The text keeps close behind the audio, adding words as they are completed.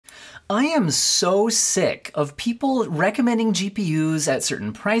I am so sick of people recommending GPUs at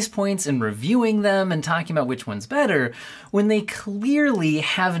certain price points and reviewing them and talking about which one's better when they clearly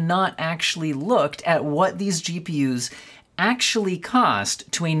have not actually looked at what these GPUs actually cost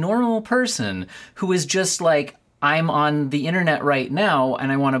to a normal person who is just like, I'm on the internet right now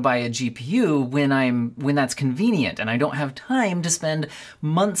and I want to buy a GPU when that's convenient, and I don't have time to spend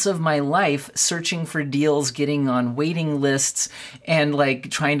months of my life searching for deals, getting on waiting lists, and like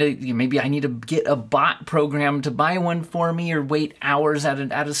trying to, maybe I need to get a bot program to buy one for me or wait hours at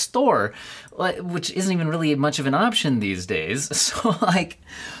a store, which isn't even really much of an option these days. So like,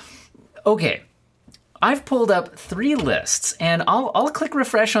 okay. I've pulled up 3 lists and I'll click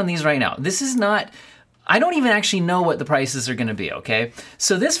refresh on these right now. This is not, I don't even actually know what the prices are gonna be, okay?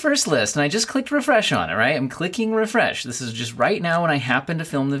 So this first list, and I just clicked refresh on it, right? I'm clicking refresh. This is just right now when I happen to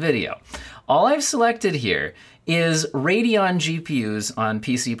film the video. All I've selected here is Radeon GPUs on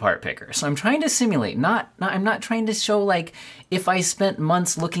PC Part Picker. So I'm trying to simulate, I'm not trying to show like if I spent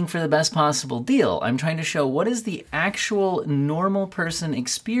months looking for the best possible deal. I'm trying to show what is the actual normal person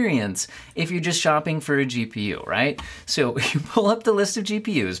experience if you're just shopping for a GPU, right? So you pull up the list of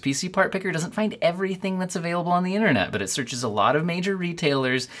GPUs. PC Part Picker doesn't find everything that's available on the internet, but it searches a lot of major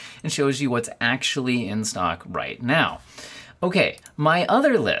retailers and shows you what's actually in stock right now. Okay, my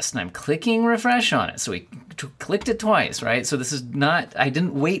other list, and I'm clicking refresh on it. So we clicked it twice, right? So this is not, I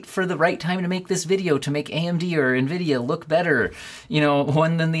didn't wait for the right time to make this video to make AMD or Nvidia look better, you know,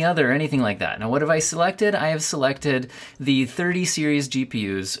 one than the other or anything like that. Now, what have I selected? I have selected the 30 series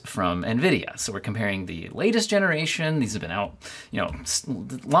GPUs from Nvidia. So we're comparing the latest generation. These have been out, you know,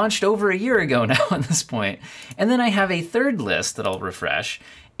 launched over a year ago now at this point. And then I have a third list that I'll refresh.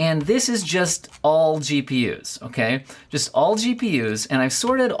 And this is just all GPUs, okay? Just all GPUs, and I've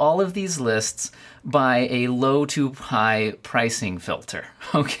sorted all of these lists by a low to high pricing filter,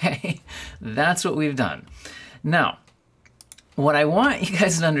 okay? That's what we've done. Now, what I want you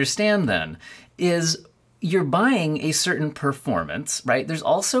guys to understand then is you're buying a certain performance, right? There's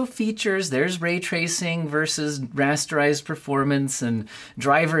also features, there's ray tracing versus rasterized performance and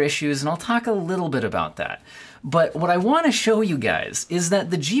driver issues, and I'll talk a little bit about that. But what I want to show you guys is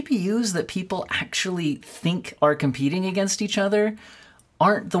that the GPUs that people actually think are competing against each other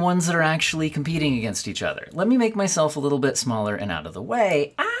aren't the ones that are actually competing against each other. Let me make myself a little bit smaller and out of the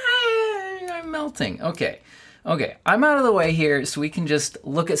way. I'm melting. Okay, I'm out of the way here so we can just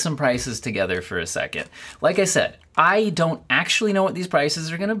look at some prices together for a second. Like I said, I don't actually know what these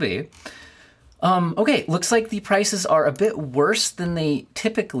prices are going to be. Okay, looks like the prices are a bit worse than they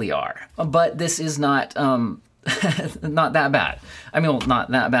typically are, but this is not not that bad. I mean, well,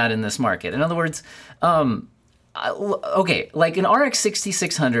 not that bad in this market. In other words, okay, like an RX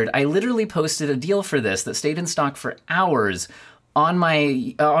 6600, I literally posted a deal for this that stayed in stock for hours on my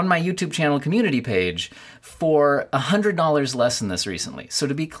YouTube channel community page for $100 less than this recently. So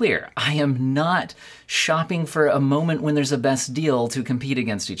to be clear, I am not shopping for a moment when there's a best deal to compete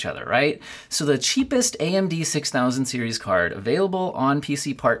against each other, right? So the cheapest AMD 6000 series card available on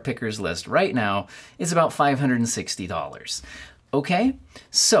PC Part Picker's list right now is about $560. Okay,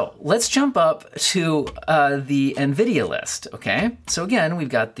 so let's jump up to the Nvidia list, okay? So again, we've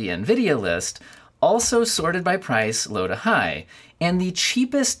got the Nvidia list, also sorted by price, low to high, and the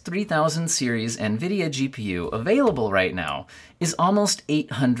cheapest 3000 series Nvidia GPU available right now is almost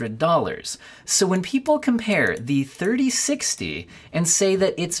 $800. So when people compare the 3060 and say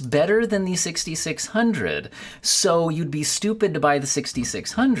that it's better than the 6600, so you'd be stupid to buy the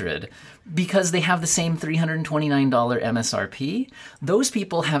 6600 because they have the same $329 MSRP, those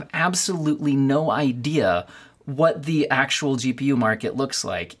people have absolutely no idea what the actual GPU market looks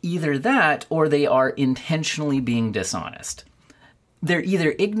like. Either that, or they are intentionally being dishonest. They're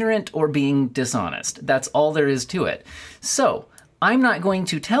either ignorant or being dishonest. That's all there is to it. So I'm not going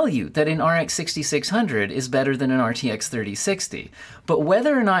to tell you that an RX 6600 is better than an RTX 3060, but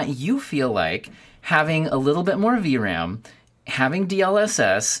whether or not you feel like having a little bit more VRAM, having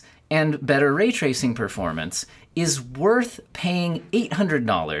DLSS, and better ray tracing performance is worth paying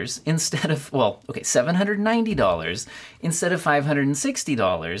 $800 instead of, well, okay, $790 instead of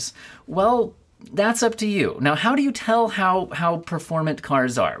 $560, well, that's up to you. Now, how do you tell how performant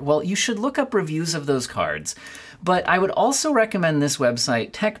cards are? Well, you should look up reviews of those cards, but I would also recommend this website,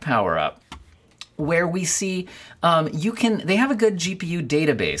 Tech Power Up, where we see they have a good GPU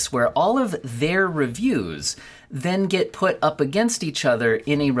database where all of their reviews then get put up against each other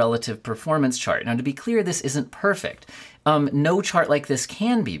in a relative performance chart. Now, to be clear, this isn't perfect. No chart like this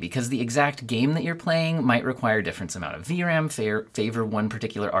can be, because the exact game that you're playing might require a different amount of VRAM, favor one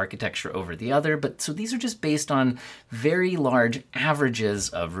particular architecture over the other. But so these are just based on very large averages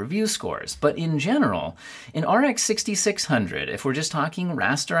of review scores. But in general, an RX 6600, if we're just talking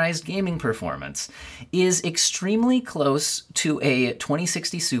rasterized gaming performance, is extremely close to a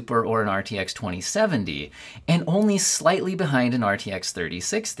 2060 Super or an RTX 2070, and only slightly behind an RTX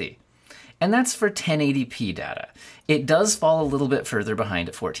 3060. And that's for 1080p data. It does fall a little bit further behind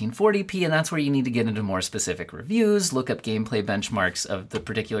at 1440p, and that's where you need to get into more specific reviews, look up gameplay benchmarks of the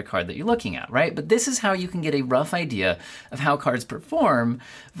particular card that you're looking at, right? But this is how you can get a rough idea of how cards perform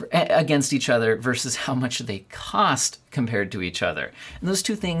against each other versus how much they cost compared to each other. And those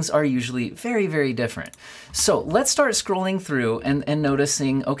two things are usually very, very different. So let's start scrolling through and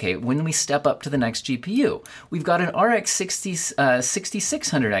noticing, okay, when we step up to the next GPU, we've got an RX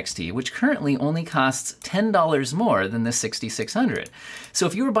 6600 XT, which currently only costs $10 more than the 6600. So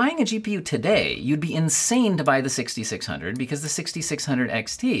if you were buying a GPU today, you'd be insane to buy the 6600, because the 6600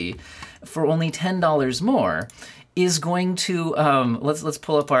 XT for only $10 more is going to, let's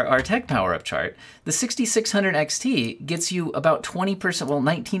pull up our tech power up chart. The 6600 XT gets you about 20%, well,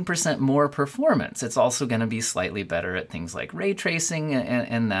 19% more performance. It's also going to be slightly better at things like ray tracing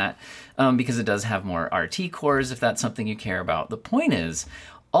and that, because it does have more RT cores if that's something you care about. The point is,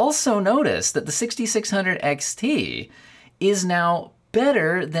 also notice that the 6600 XT is now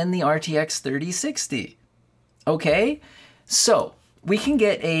better than the RTX 3060. Okay? So we can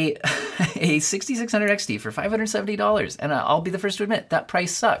get a 6600 XT for $570, and I'll be the first to admit that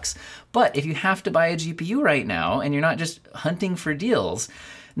price sucks. But if you have to buy a GPU right now and you're not just hunting for deals,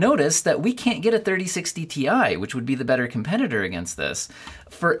 notice that we can't get a 3060 Ti, which would be the better competitor against this,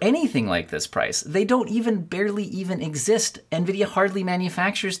 for anything like this price. They don't even barely even exist. Nvidia hardly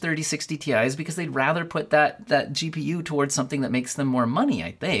manufactures 3060 Ti's because they'd rather put that GPU towards something that makes them more money,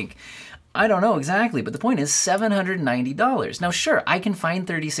 I think. I don't know exactly, but the point is $790. Now, sure, I can find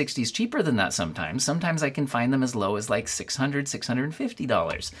 3060s cheaper than that sometimes. Sometimes I can find them as low as like $600,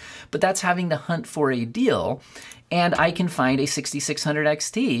 $650. But that's having to hunt for a deal. And I can find a 6600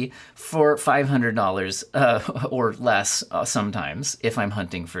 XT for $500 or less sometimes if I'm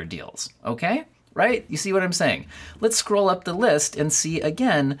hunting for deals, okay? Right? You see what I'm saying? Let's scroll up the list and see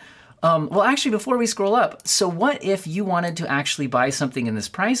again. Well, actually, before we scroll up, so what if you wanted to actually buy something in this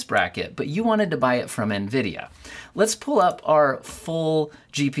price bracket, but you wanted to buy it from Nvidia? Let's pull up our full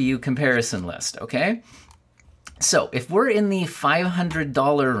GPU comparison list, okay? So if we're in the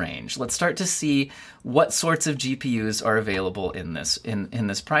 $500 range, let's start to see what sorts of GPUs are available in this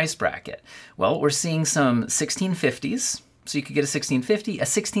price bracket. Well, we're seeing some 1650s. So you could get a 1650, a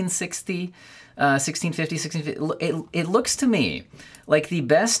 1660, 1650, 1650. It looks to me like the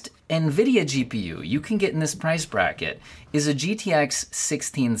best Nvidia GPU you can get in this price bracket is a GTX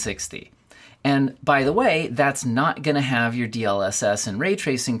 1660. And by the way, that's not going to have your DLSS and ray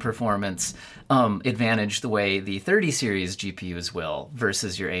tracing performance advantage the way the 30 series GPUs will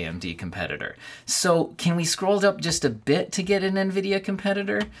versus your AMD competitor. So can we scroll up just a bit to get an Nvidia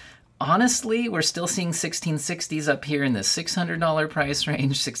competitor? Honestly, we're still seeing 1660s up here in the $600 price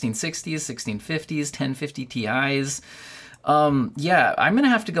range, 1660s, 1650s, 1050 Ti's. Yeah, I'm going to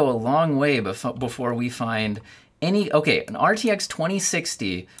have to go a long way before we find okay, an RTX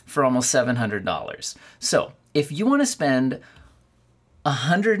 2060 for almost $700. So if you want to spend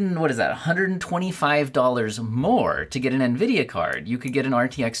 $125 more to get an Nvidia card, you could get an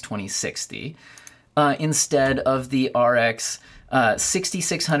RTX 2060 instead of the RX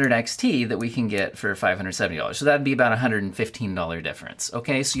 6600 XT that we can get for $570. So that'd be about $115 difference.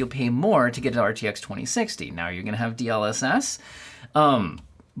 Okay, so you'll pay more to get an RTX 2060. Now you're going to have DLSS.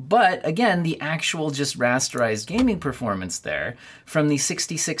 But again, the actual just rasterized gaming performance there from the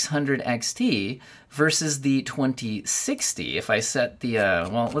 6600 XT versus the 2060, if I set the,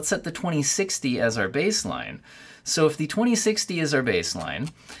 well, let's set the 2060 as our baseline. So if the 2060 is our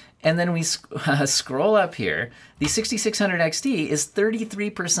baseline, and then we scroll up here, the 6600 XT is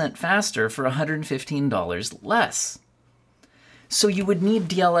 33% faster for $115 less. So you would need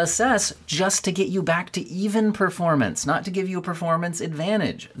DLSS just to get you back to even performance, not to give you a performance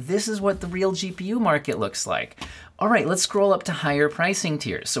advantage. This is what the real GPU market looks like. All right, let's scroll up to higher pricing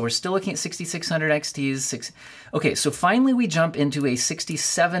tiers. So we're still looking at 6600 XTs. Okay, so finally we jump into a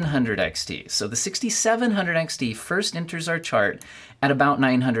 6700 XT. So the 6700 XT first enters our chart at about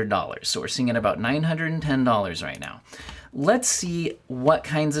 $900. So we're seeing it about $910 right now. let's see what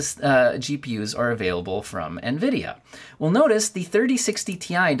kinds of GPUs are available from Nvidia. Well, notice the 3060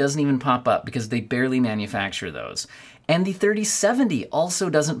 Ti doesn't even pop up because they barely manufacture those. And the 3070 also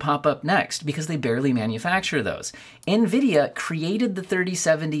doesn't pop up next because they barely manufacture those. Nvidia created the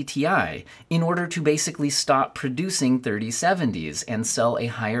 3070 Ti in order to basically stop producing 3070s and sell a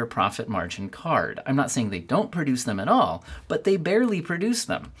higher profit margin card. I'm not saying they don't produce them at all, but they barely produce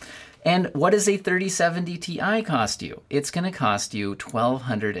them. And what does a 3070 Ti cost you? It's going to cost you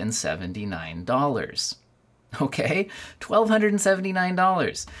 $1,279. Okay?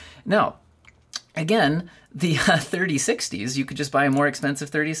 $1,279. Now, again, the 3060s, you could just buy a more expensive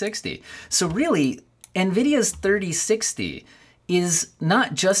 3060. So really, NVIDIA's 3060 is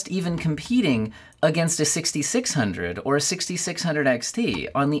not just even competing against a 6600 or a 6600 XT.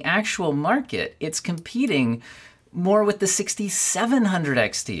 On the actual market, it's competing more with the 6700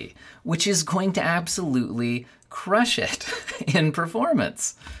 XT, which is going to absolutely crush it in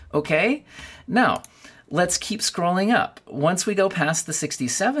performance. Okay? Now, let's keep scrolling up. Once we go past the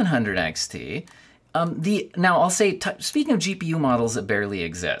 6700 XT, now I'll say, speaking of GPU models that barely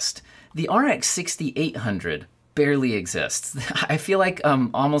exist, the RX 6800 barely exists. I feel like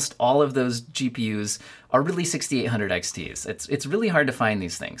almost all of those GPUs are really 6800 XTs. It's really hard to find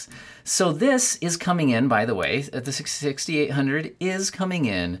these things. So this is coming in, by the way, the 6800 is coming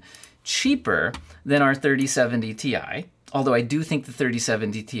in cheaper than our 3070 Ti, although I do think the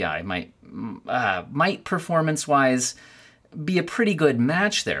 3070 Ti might performance-wise be a pretty good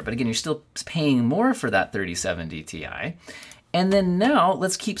match there. But again, you're still paying more for that 3070 Ti. And then now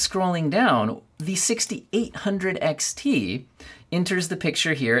let's keep scrolling down. The 6800 XT enters the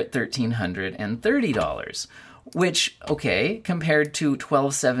picture here at $1,330, which, okay, compared to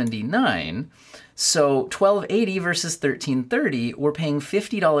 $1,279. So $1,280 versus $1,330, we're paying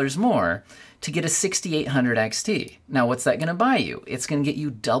 $50 more to get a 6800 XT. Now, what's that going to buy you? It's going to get you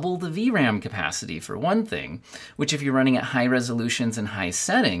double the VRAM capacity for one thing, which if you're running at high resolutions and high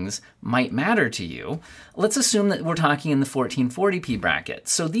settings might matter to you. Let's assume that we're talking in the 1440p bracket.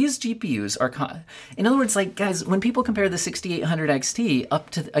 So these GPUs are, in other words, like guys, when people compare the 6800 XT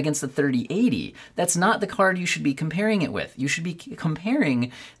up to against the 3080, that's not the card you should be comparing it with. You should be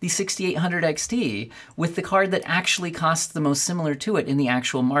comparing the 6800 XT with the card that actually costs the most similar to it in the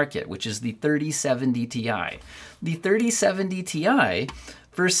actual market, which is the 3070 Ti. The 3070 Ti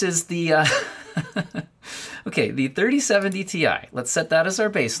versus the, okay, the 3070 Ti. Let's set that as our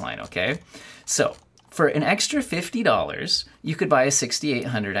baseline, okay? So for an extra $50, you could buy a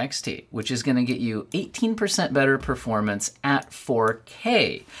 6800 XT, which is going to get you 18% better performance at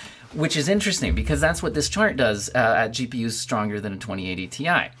 4K, which is interesting because that's what this chart does at GPUs stronger than a 2080 Ti.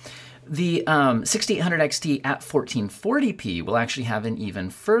 The 6800 XT at 1440p will actually have an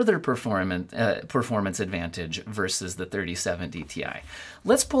even further performance advantage versus the 3070 Ti.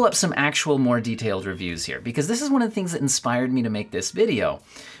 Let's pull up some actual more detailed reviews here, because this is one of the things that inspired me to make this video,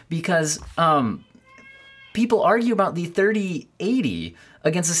 because people argue about the 3080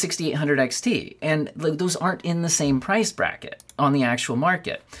 against the 6800 XT, and those aren't in the same price bracket on the actual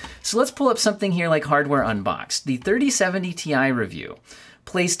market. So let's pull up something here like Hardware Unboxed. The 3070 Ti review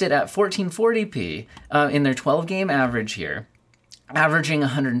placed it at 1440p in their 12-game average here, averaging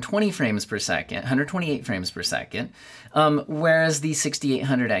 120 frames per second, 128 frames per second, whereas the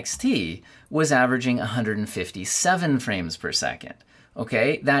 6800 XT was averaging 157 frames per second.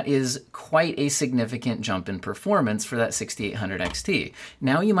 Okay, that is quite a significant jump in performance for that 6800 XT.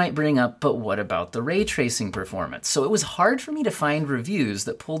 Now you might bring up, but what about the ray tracing performance? So it was hard for me to find reviews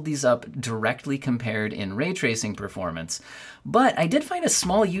that pulled these up directly compared in ray tracing performance, but I did find a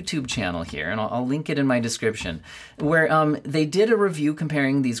small YouTube channel here, and I'll link it in my description, where they did a review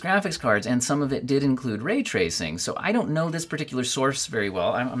comparing these graphics cards, and some of it did include ray tracing. So I don't know this particular source very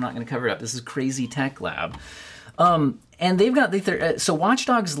well. I'm not going to cover it up. This is Crazy Tech Lab. And they've got so Watch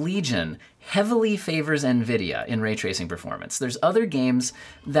Dogs Legion heavily favors Nvidia in ray tracing performance. There's other games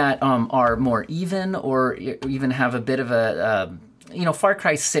that are more even, or even have a bit of a, you know, Far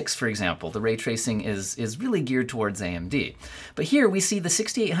Cry 6, for example, the ray tracing is really geared towards AMD. But here we see the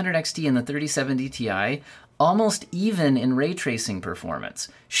 6800 XT and the 3070 Ti almost even in ray tracing performance.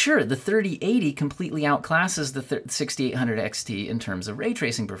 Sure, the 3080 completely outclasses the 6800 XT in terms of ray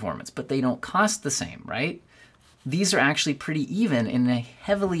tracing performance, but they don't cost the same, right? These are actually pretty even in a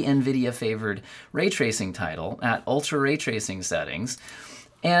heavily NVIDIA-favored ray tracing title at ultra ray tracing settings.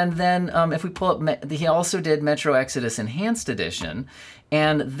 And then if we pull up, he also did Metro Exodus Enhanced Edition,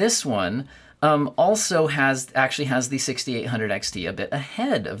 and this one also actually has the 6800 XT a bit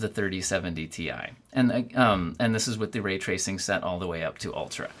ahead of the 3070 Ti, and this is with the ray tracing set all the way up to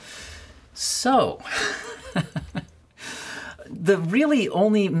ultra. So. the really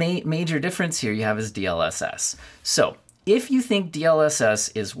only major difference here you have is DLSS. So if you think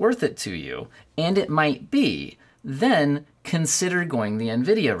DLSS is worth it to you, and it might be, then consider going the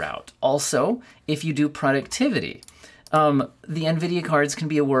Nvidia route. Also, if you do productivity, the Nvidia cards can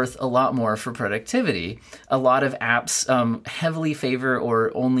be worth a lot more for productivity. A lot of apps heavily favor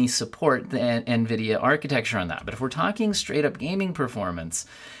or only support the Nvidia architecture on that. But if we're talking straight up gaming performance,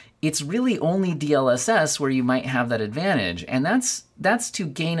 it's really only DLSS where you might have that advantage, and that's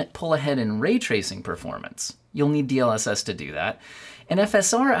to pull ahead in ray tracing performance. You'll need DLSS to do that. And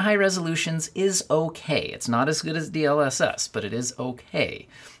FSR at high resolutions is okay. It's not as good as DLSS, but it is okay.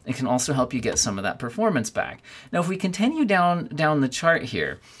 It can also help you get some of that performance back. Now, if we continue down the chart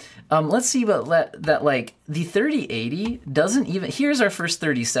here, let's see about that, like the 3080 doesn't even, here's our first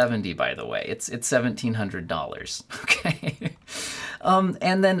 3070, by the way. It's $1,700, okay?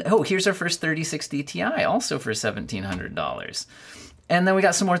 And then, oh, here's our first 3060 Ti, also for $1,700. And then we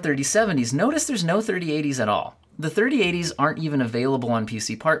got some more 3070s. Notice there's no 3080s at all. The 3080s aren't even available on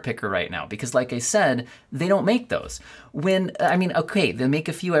PC Part Picker right now because, like I said, they don't make those. I mean, okay, they make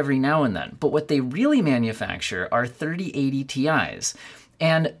a few every now and then, but what they really manufacture are 3080 Ti's.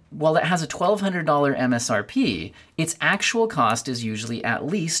 And while it has a $1,200 MSRP, its actual cost is usually at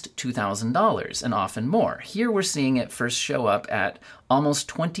least $2,000 and often more. Here we're seeing it first show up at almost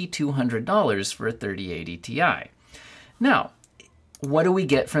 $2,200 for a 3080 Ti. Now, what do we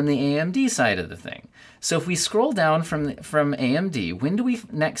get from the AMD side of the thing? So if we scroll down from AMD, when do we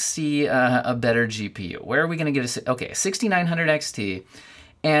next see a better GPU? Where are we going to get a 6900 XT?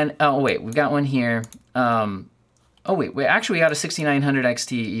 And oh wait, we've got one here. Oh wait, actually we got a 6900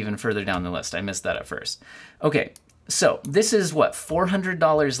 XT even further down the list. I missed that at first. Okay, so this is what,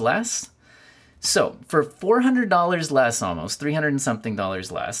 $400 less? So for $400 less, almost $300 and something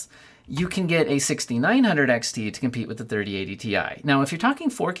less, you can get a 6900 XT to compete with the 3080 Ti. Now, if you're talking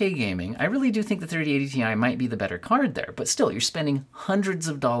 4K gaming, I really do think the 3080 Ti might be the better card there, but still, you're spending hundreds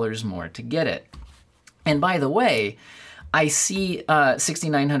of dollars more to get it. And by the way, I see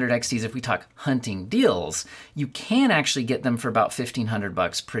 6900 XTs, if we talk hunting deals, you can actually get them for about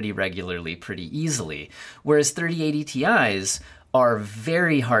 $1,500 pretty regularly, pretty easily, whereas 3080 Ti's are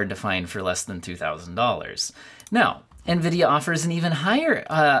very hard to find for less than $2,000. Now, Nvidia offers an even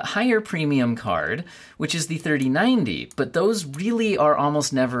higher premium card, which is the 3090, but those really are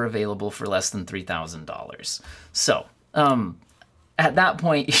almost never available for less than $3,000. So at that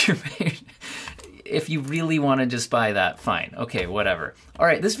point, if you really want to just buy that, fine. Okay, whatever. All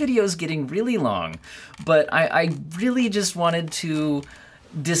right, this video is getting really long, but I really just wanted to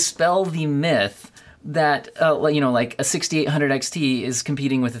dispel the myth that, like a 6800 XT is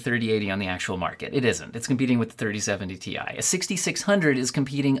competing with a 3080 on the actual market. It isn't. It's competing with the 3070 Ti. A 6600 is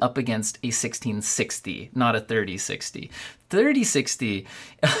competing up against a 1660, not a 3060. 3060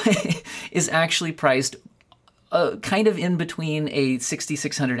 is actually priced kind of in between a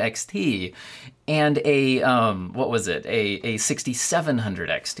 6600 XT and a, a 6700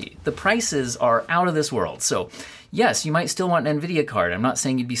 XT. The prices are out of this world. So yes, you might still want an Nvidia card. I'm not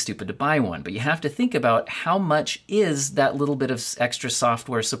saying you'd be stupid to buy one, but you have to think about how much is that little bit of extra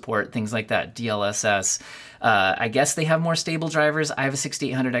software support, things like that, DLSS. I guess they have more stable drivers. I have a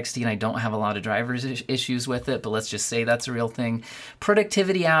 6800 XT and I don't have a lot of drivers issues with it, but let's just say that's a real thing.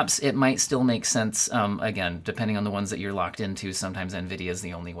 Productivity apps, it might still make sense. Again, depending on the ones that you're locked into, sometimes Nvidia is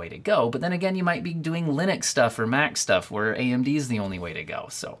the only way to go. But then again, you might be doing Linux stuff or Mac stuff where AMD is the only way to go.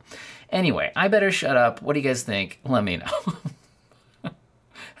 So anyway, I better shut up. What do you guys think? Let me know.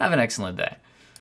 Have an excellent day.